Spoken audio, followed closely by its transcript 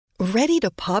Ready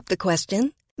to pop the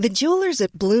question? The jewelers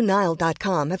at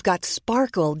BlueNile.com have got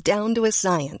sparkle down to a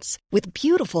science with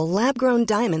beautiful lab-grown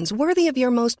diamonds worthy of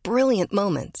your most brilliant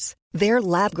moments. Their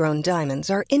lab-grown diamonds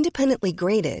are independently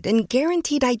graded and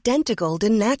guaranteed identical to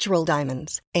natural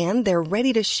diamonds, and they're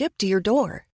ready to ship to your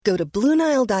door. Go to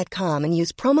BlueNile.com and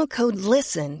use promo code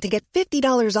LISTEN to get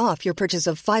 $50 off your purchase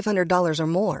of $500 or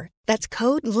more. That's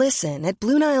code LISTEN at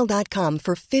BlueNile.com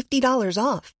for $50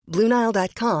 off.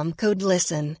 BlueNile.com, code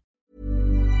LISTEN.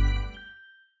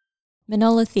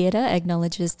 Manola Theatre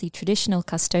acknowledges the traditional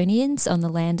custodians on the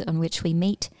land on which we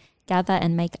meet, gather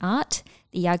and make art,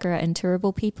 the Yagara and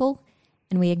Turrbal people,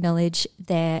 and we acknowledge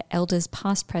their elders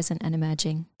past, present and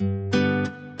emerging.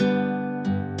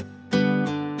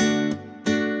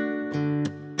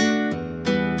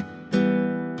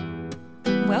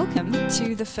 Welcome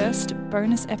to the first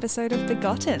bonus episode of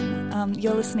Begotten.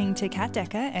 You're listening to Kat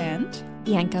Decker and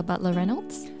Bianca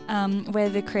Butler-Reynolds. We're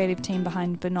the creative team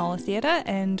behind Manola Theatre,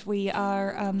 and we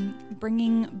are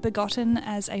bringing Begotten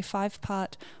as a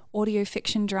 5-part audio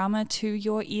fiction drama to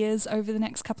your ears over the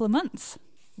next couple of months.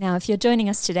 Now, if you're joining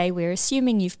us today, we're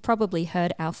assuming you've probably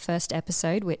heard our first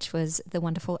episode, which was the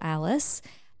wonderful Alice.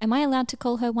 Am I allowed to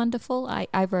call her wonderful?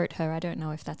 I wrote her. I don't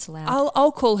know if that's allowed.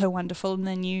 I'll call her wonderful, and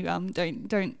then you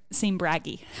don't seem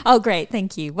braggy. Oh, great.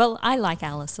 Thank you. Well, I like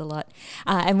Alice a lot,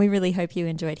 and we really hope you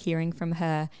enjoyed hearing from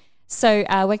her. So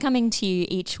we're coming to you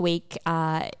each week.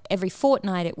 Every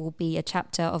fortnight it will be a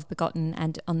chapter of Begotten,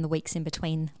 and on the weeks in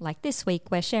between, like this week,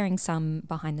 we're sharing some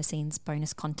behind-the-scenes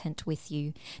bonus content with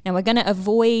you. Now, we're going to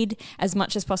avoid as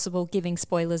much as possible giving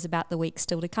spoilers about the week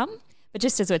still to come. But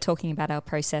just as we're talking about our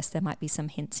process, there might be some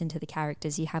hints into the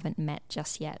characters you haven't met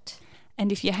just yet.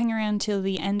 And if you hang around till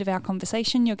the end of our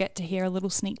conversation, you'll get to hear a little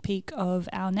sneak peek of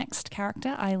our next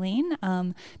character, Eileen,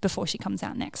 before she comes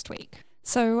out next week.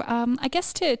 So I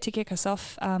guess to kick us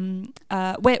off,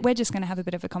 we're just going to have a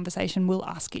bit of a conversation. We'll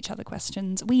ask each other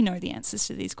questions. We know the answers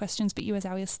to these questions, but you as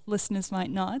our listeners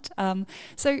might not.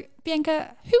 So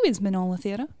Bianca, who is Manola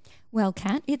Theatre? Well,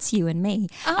 Kat, it's you and me.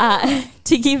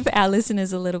 To give our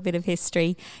listeners a little bit of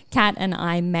history, Kat and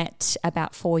I met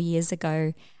about 4 years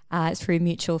ago through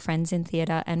mutual friends in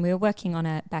theatre, and we were working on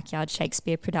a backyard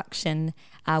Shakespeare production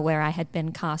where I had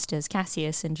been cast as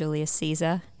Cassius and Julius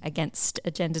Caesar against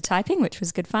agenda typing, which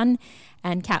was good fun,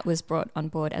 and Kat was brought on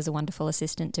board as a wonderful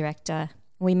assistant director.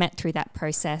 We met through that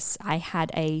process. I had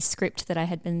a script that I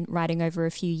had been writing over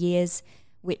a few years,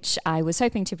 which I was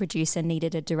hoping to produce and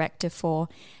needed a director for,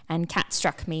 and Kat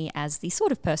struck me as the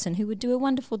sort of person who would do a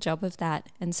wonderful job of that.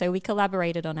 And so we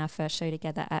collaborated on our first show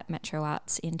together at Metro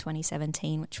Arts in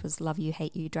 2017, which was Love You,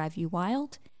 Hate You, Drive You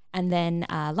Wild. And then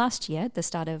last year, at the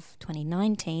start of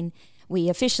 2019, we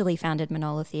officially founded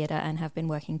Manola Theatre and have been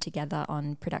working together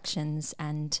on productions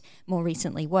and more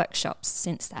recently workshops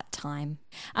since that time.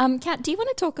 Kat, do you want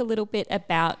to talk a little bit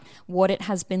about what it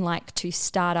has been like to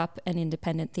start up an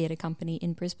independent theatre company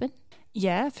in Brisbane?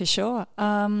 Yeah, for sure.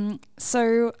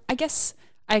 So I guess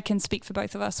I can speak for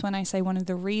both of us when I say one of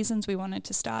the reasons we wanted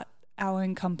to start our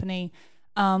own company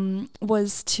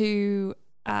was to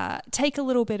take a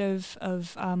little bit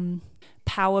of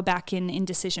power back in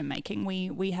decision making.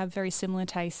 We have very similar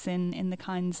tastes in the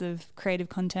kinds of creative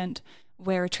content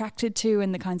we're attracted to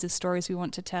and the kinds of stories we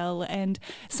want to tell. And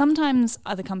sometimes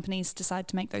other companies decide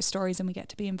to make those stories and we get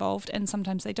to be involved, and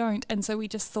sometimes they don't. And so we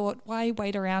just thought, why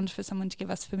wait around for someone to give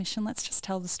us permission? Let's just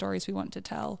tell the stories we want to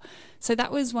tell. So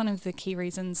that was one of the key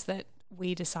reasons that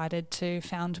we decided to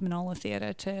found Manola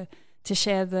Theatre, to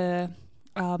share the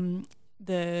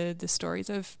stories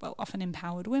of, well, often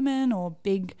empowered women or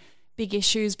big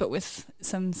issues, but with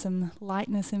some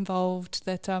lightness involved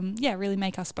that really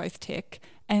make us both tick.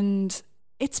 And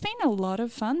it's been a lot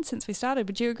of fun since we started.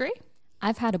 Would you agree?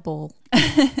 I've had a ball.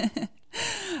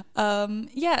 I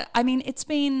mean, it's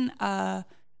been an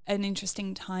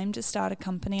interesting time to start a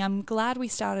company. I'm glad we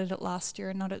started it last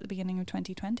year and not at the beginning of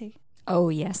 2020. Oh,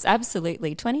 yes,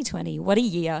 absolutely. 2020, what a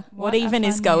year. What even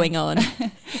is going on?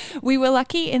 We were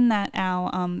lucky in that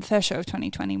our first show of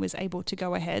 2020 was able to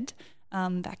go ahead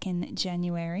back in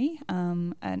January,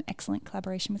 an excellent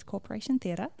collaboration with Corporation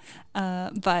Theatre.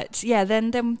 But yeah,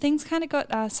 then things kind of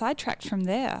got sidetracked from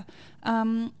there.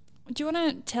 Do you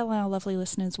want to tell our lovely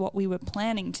listeners what we were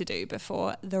planning to do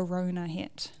before the Rona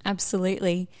hit?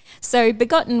 Absolutely. So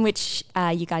Begotten, which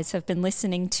you guys have been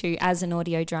listening to as an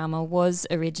audio drama, was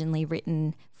originally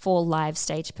written for live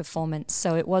stage performance.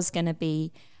 So it was going to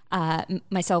be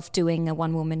myself doing a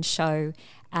one-woman show.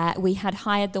 We had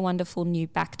hired the wonderful new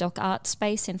Backdock Art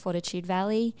Space in Fortitude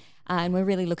Valley, and we're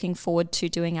really looking forward to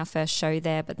doing our first show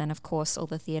there. But then, of course, all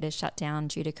the theatres shut down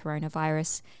due to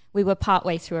coronavirus. We were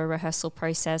partway through a rehearsal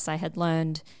process. I had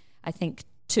learned, I think,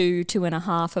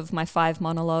 2.5 of my 5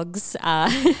 monologues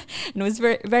and was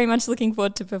very, very much looking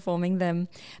forward to performing them.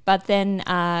 But then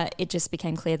it just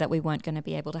became clear that we weren't going to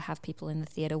be able to have people in the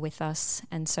theatre with us.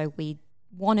 And so we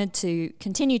wanted to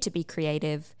continue to be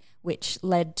creative, which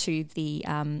led to the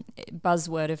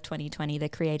buzzword of 2020, the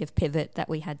creative pivot that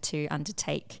we had to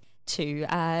undertake to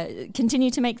continue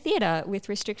to make theatre with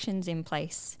restrictions in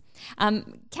place.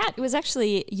 Kat, it was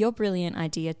actually your brilliant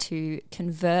idea to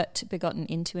convert Begotten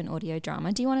into an audio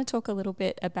drama. Do you want to talk a little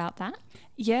bit about that?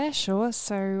 Yeah, sure.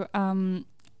 So,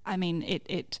 I mean,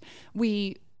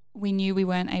 we knew we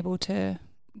weren't able to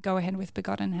go ahead with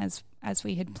Begotten as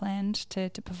we had planned to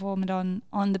perform it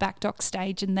on the Back Dock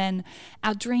stage, and then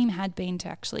our dream had been to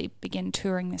actually begin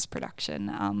touring this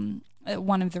production.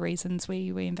 One of the reasons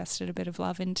we invested a bit of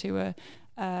love into a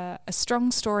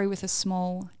strong story with a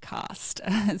small cast,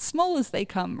 as small as they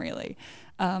come really,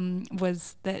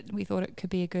 was that we thought it could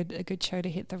be a good show to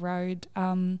hit the road.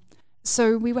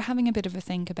 So we were having a bit of a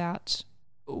think about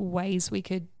ways we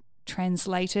could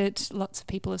translate it. Lots of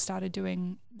people have started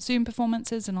doing Zoom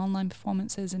performances and online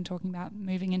performances and talking about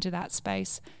moving into that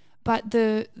space. But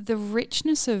the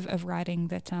richness of writing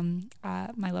that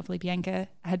my lovely Bianca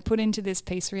had put into this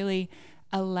piece really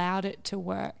allowed it to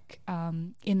work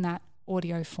in that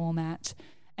audio format.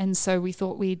 And so we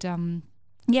thought we'd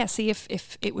see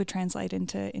if it would translate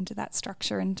into that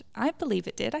structure. And I believe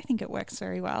it did. I think it works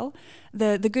very well.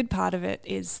 The good part of it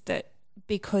is that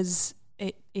because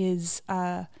it is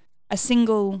a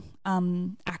single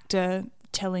actor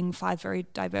telling 5 very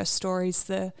diverse stories,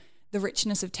 the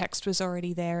richness of text was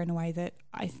already there in a way that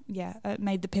it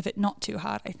made the pivot not too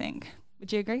hard, I think.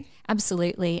 Would you agree?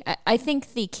 Absolutely. I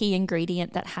think the key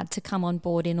ingredient that had to come on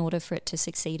board in order for it to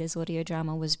succeed as audio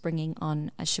drama was bringing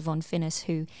on Siobhan Finnis,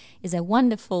 who is a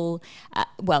wonderful,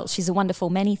 she's a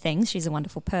wonderful many things. She's a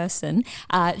wonderful person.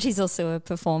 She's also a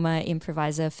performer,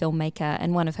 improviser, filmmaker,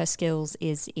 and one of her skills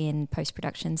is in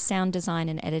post-production sound design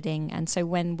and editing. And so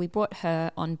when we brought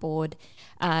her on board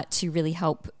to really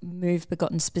help move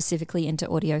Begotten specifically into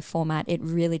audio format, it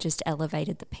really just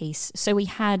elevated the piece. So we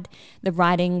had the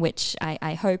writing, which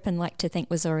I hope and like to think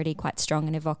was already quite strong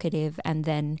and evocative, and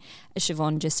then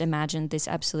Siobhan just imagined this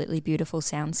absolutely beautiful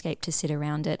soundscape to sit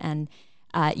around it, and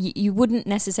you wouldn't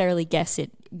necessarily guess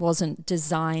it wasn't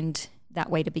designed that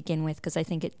way to begin with, because I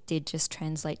think it did just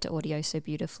translate to audio so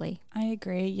beautifully. I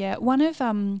agree, yeah. One of,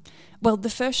 the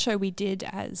first show we did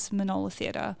as Manola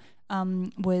Theatre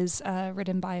was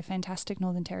written by a fantastic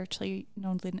Northern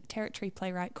Territory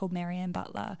playwright called Marianne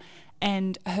Butler,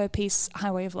 and her piece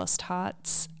Highway of Lost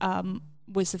Hearts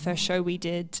was the first show we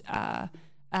did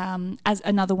as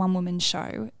another one-woman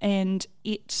show, and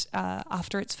it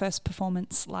after its first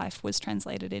performance life was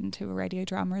translated into a radio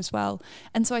drama as well.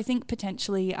 And so I think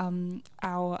potentially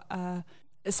our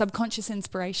subconscious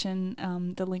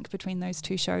inspiration, the link between those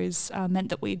two shows meant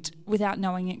that we'd, without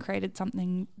knowing it, created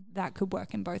something that could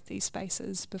work in both these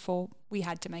spaces before we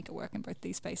had to make it work in both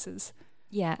these spaces.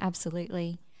 Yeah,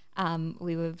 absolutely.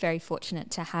 We were very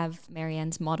fortunate to have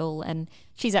Marianne's model, and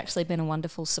she's actually been a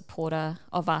wonderful supporter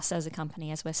of us as a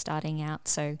company as we're starting out.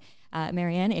 So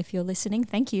Marianne, if you're listening,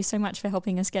 thank you so much for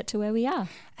helping us get to where we are.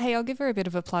 Hey, I'll give her a bit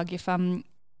of a plug.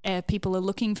 If people are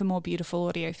looking for more beautiful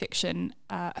audio fiction,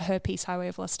 her piece Highway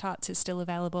of Lost Hearts is still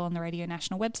available on the Radio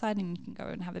National website, and you can go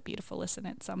and have a beautiful listen.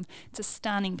 It's a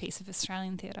stunning piece of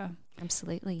Australian theatre.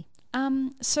 Absolutely.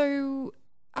 So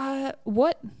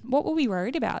what were we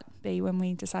worried about, Bea, when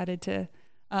we decided to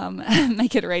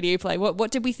make it a radio play? What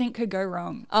did we think could go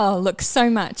wrong? Oh, look, so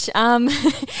much.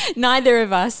 Neither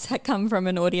of us had come from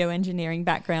an audio engineering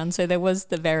background, so there was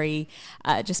the very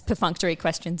just perfunctory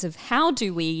questions of how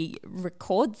do we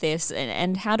record this,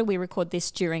 and how do we record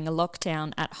this during a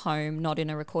lockdown at home, not in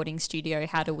a recording studio?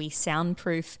 How do we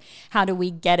soundproof? How do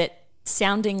we get it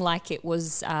sounding like it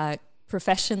was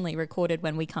professionally recorded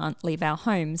when we can't leave our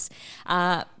homes?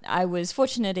 I was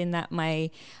fortunate in that my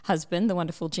husband, the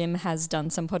wonderful Jim, has done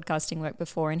some podcasting work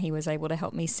before, and he was able to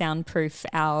help me soundproof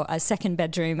our second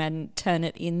bedroom and turn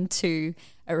it into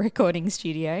a recording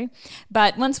studio.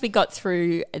 But once we got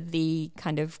through the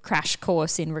kind of crash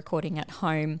course in recording at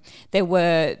home, there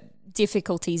were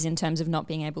difficulties in terms of not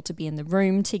being able to be in the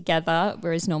room together,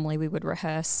 whereas normally we would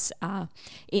rehearse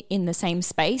in the same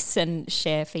space and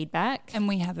share feedback. And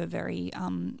we have a very,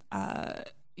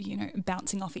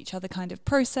 bouncing off each other kind of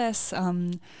process.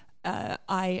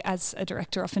 I, as a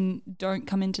director, often don't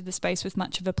come into the space with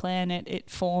much of a plan. It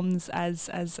forms as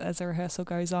a rehearsal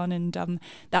goes on, and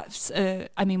that's.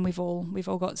 We've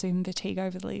all got Zoom fatigue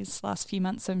over these last few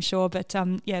months, I'm sure. But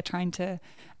trying to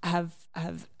have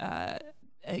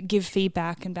give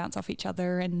feedback and bounce off each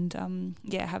other, and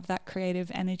have that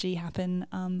creative energy happen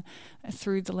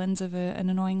through the lens of an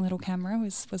annoying little camera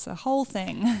was a whole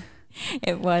thing.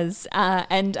 It was.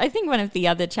 And I think one of the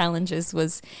other challenges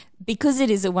was, because it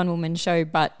is a one-woman show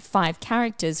but 5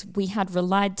 characters, we had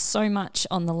relied so much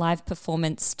on the live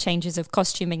performance, changes of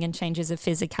costuming and changes of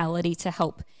physicality to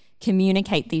help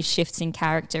communicate these shifts in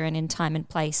character and in time and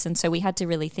place. And so we had to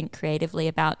really think creatively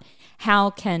about how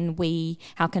can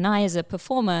I as a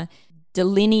performer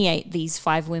delineate these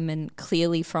 5 women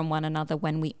clearly from one another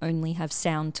when we only have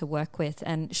sound to work with.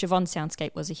 And Siobhan's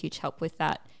soundscape was a huge help with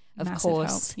that. Of Massive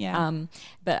course, help, yeah.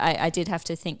 But I did have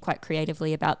to think quite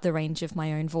creatively about the range of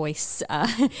my own voice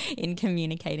in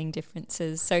communicating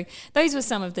differences. So those were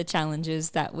some of the challenges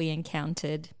that we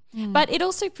encountered. But it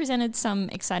also presented some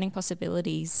exciting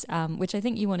possibilities, which I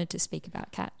think you wanted to speak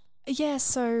about, Kat. Yeah,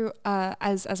 so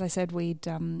as I said, we'd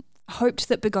hoped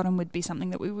that Begotten would be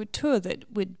something that we would tour,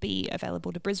 that would be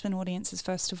available to Brisbane audiences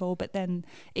first of all, but then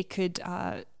it could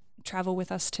travel with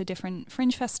us to different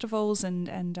fringe festivals,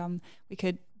 and we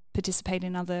could participate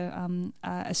in other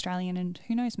Australian and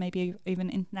who knows, maybe even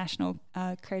international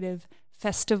creative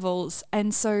festivals.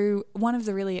 And so one of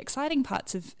the really exciting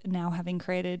parts of now having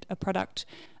created a product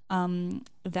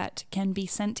that can be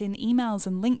sent in emails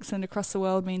and links and across the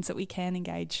world means that we can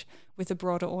engage with a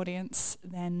broader audience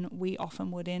than we often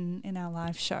would in our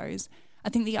live shows. I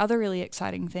think the other really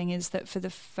exciting thing is that for the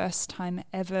first time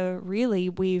ever, really,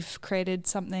 we've created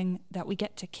something that we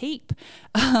get to keep.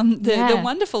 The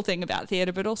wonderful thing about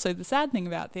theatre, but also the sad thing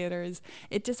about theatre, is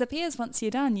it disappears once you're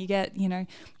done. You get,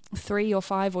 3 or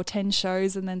 5 or 10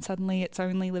 shows, and then suddenly it's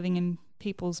only living in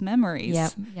people's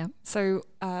memories. Yeah. So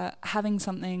having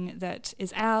something that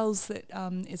is ours, that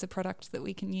is a product that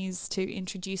we can use to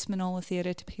introduce Manola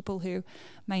Theatre to people who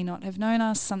may not have known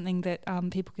us, something that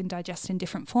people can digest in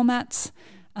different formats.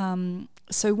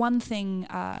 So one thing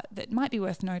that might be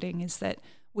worth noting is that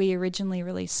we originally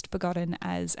released Begotten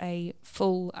as a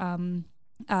full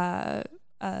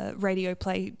radio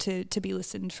play to be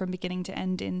listened from beginning to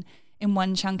end in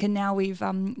one chunk, and now we've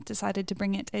decided to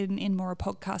bring it in more a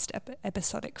podcast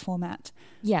episodic format.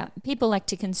 Yeah, people like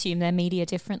to consume their media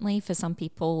differently. For some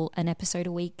people, an episode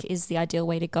a week is the ideal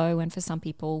way to go, and for some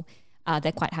people,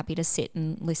 they're quite happy to sit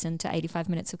and listen to 85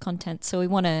 minutes of content. So we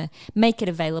want to make it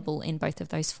available in both of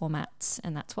those formats,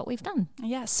 and that's what we've done.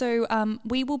 Yeah, so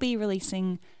we will be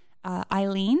releasing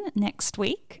Eileen next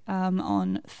week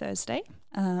on Thursday.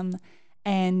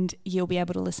 And you'll be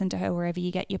able to listen to her wherever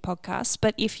you get your podcasts.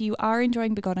 But if you are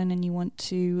enjoying Begotten and you want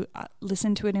to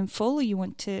listen to it in full, or you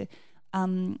want to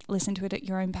listen to it at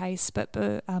your own pace, but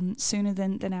sooner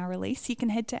than our release, you can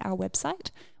head to our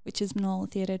website, which is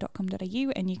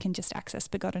manolatheatre.com.au, and you can just access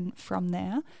Begotten from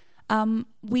there.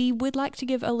 We would like to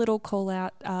give a little call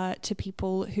out to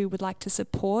people who would like to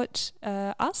support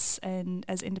us and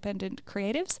as independent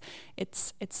creatives.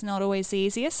 It's not always the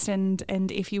easiest,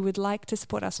 and if you would like to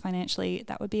support us financially,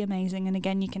 that would be amazing. And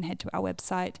again, you can head to our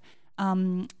website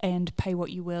and pay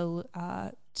what you will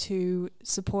to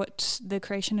support the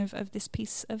creation of this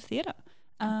piece of theatre.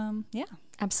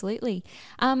 Absolutely.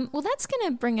 Well, that's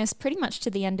going to bring us pretty much to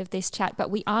the end of this chat,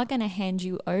 but we are going to hand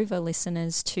you over,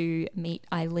 listeners, to meet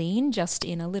Eileen, just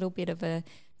in a little bit of a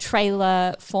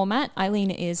trailer format. Eileen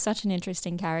is such an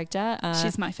interesting character.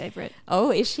 She's my favourite.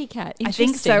 Oh, is she, Kat? I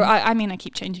think so. I mean, I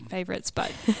keep changing favourites,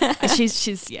 but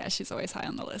she's always high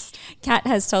on the list. Kat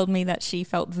has told me that she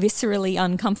felt viscerally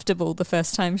uncomfortable the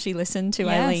first time she listened to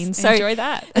Eileen. So enjoy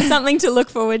that. Something to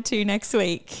look forward to next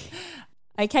week.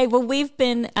 Okay, well, we've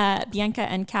been Bianca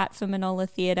and Kat for Manola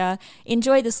Theatre.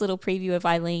 Enjoy this little preview of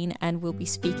Eileen, and we'll be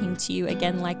speaking to you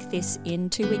again like this in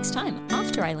 2 weeks' time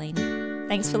after Eileen.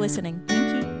 Thanks for listening.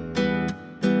 Thank you.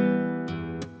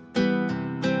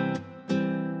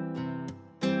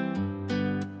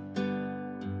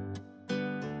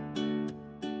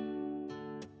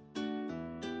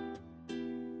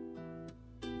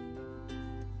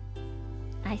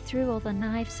 I threw all the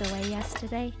knives away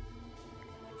yesterday,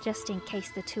 just in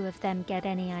case the two of them get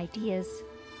any ideas.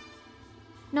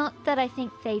 Not that I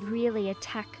think they'd really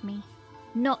attack me.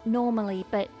 Not normally,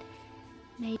 but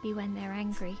maybe when they're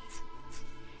angry.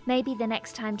 Maybe the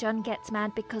next time John gets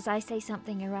mad because I say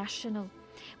something irrational.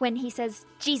 When he says,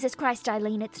 "Jesus Christ,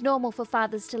 Eileen, it's normal for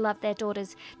fathers to love their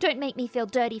daughters. Don't make me feel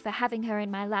dirty for having her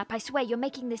in my lap. I swear you're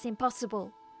making this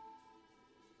impossible."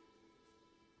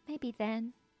 Maybe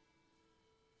then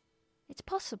it's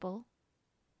possible.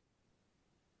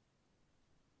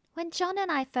 When John and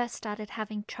I first started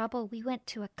having trouble, we went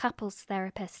to a couples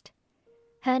therapist.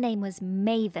 Her name was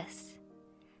Mavis.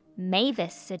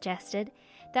 Mavis suggested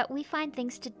that we find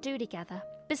things to do together,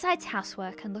 besides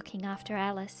housework and looking after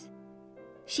Alice.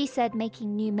 She said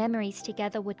making new memories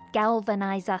together would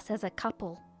galvanize us as a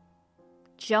couple.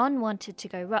 John wanted to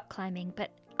go rock climbing,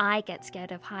 but I get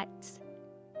scared of heights.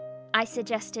 I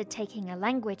suggested taking a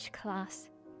language class.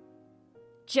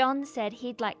 John said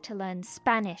he'd like to learn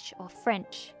Spanish or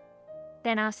French,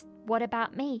 then asked, what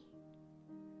about me?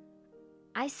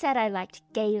 I said I liked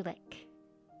Gaelic.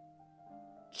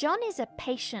 John is a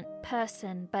patient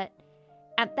person, but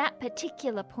at that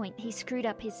particular point he screwed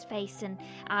up his face and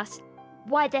asked,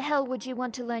 why the hell would you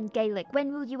want to learn Gaelic?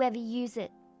 When will you ever use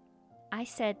it? I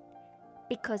said,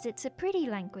 because it's a pretty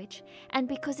language, and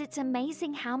because it's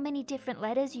amazing how many different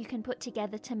letters you can put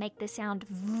together to make the sound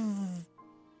v.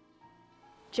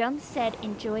 John said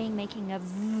enjoying making a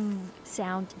v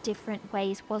sound different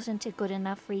ways wasn't a good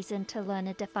enough reason to learn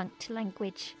a defunct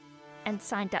language, and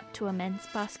signed up to a men's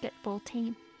basketball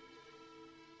team.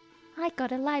 I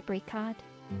got a library card.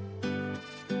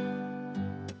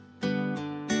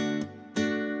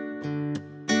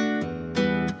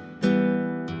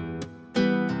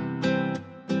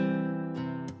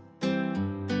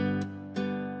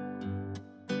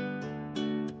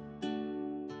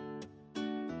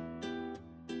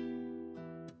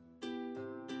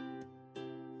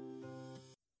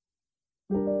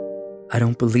 I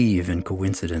don't believe in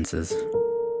coincidences.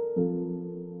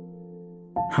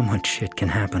 How much shit can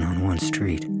happen on one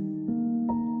street?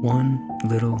 One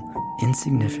little,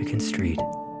 insignificant street.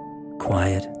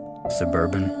 Quiet,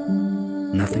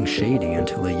 suburban, nothing shady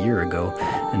until a year ago,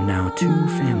 and now 2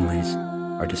 families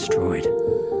are destroyed.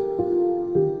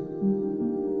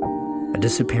 A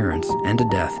disappearance and a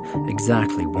death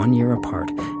exactly 1 year apart,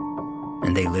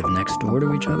 and they live next door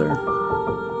to each other?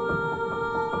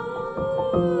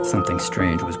 Something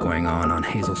strange was going on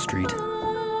Hazel Street,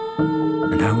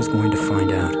 and I was going to find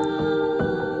out.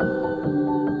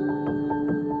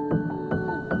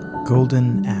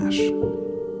 Golden Ash,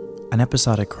 an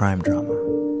episodic crime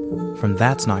drama from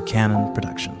That's Not Canon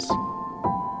Productions.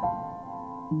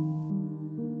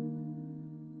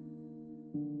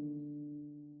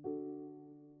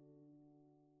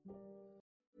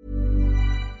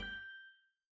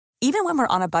 Even when we're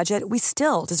on a budget, we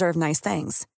still deserve nice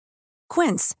things.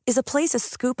 Quince is a place to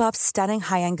scoop up stunning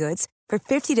high-end goods for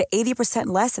 50 to 80%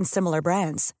 less than similar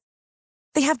brands.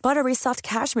 They have buttery soft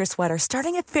cashmere sweaters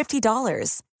starting at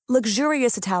 $50,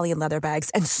 luxurious Italian leather bags,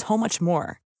 and so much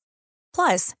more.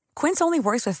 Plus, Quince only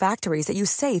works with factories that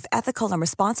use safe, ethical, and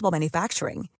responsible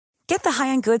manufacturing. Get the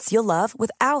high-end goods you'll love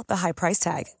without the high price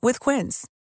tag with Quince.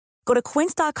 Go to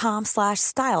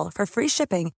quince.com/style for free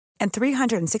shipping and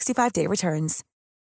 365-day returns.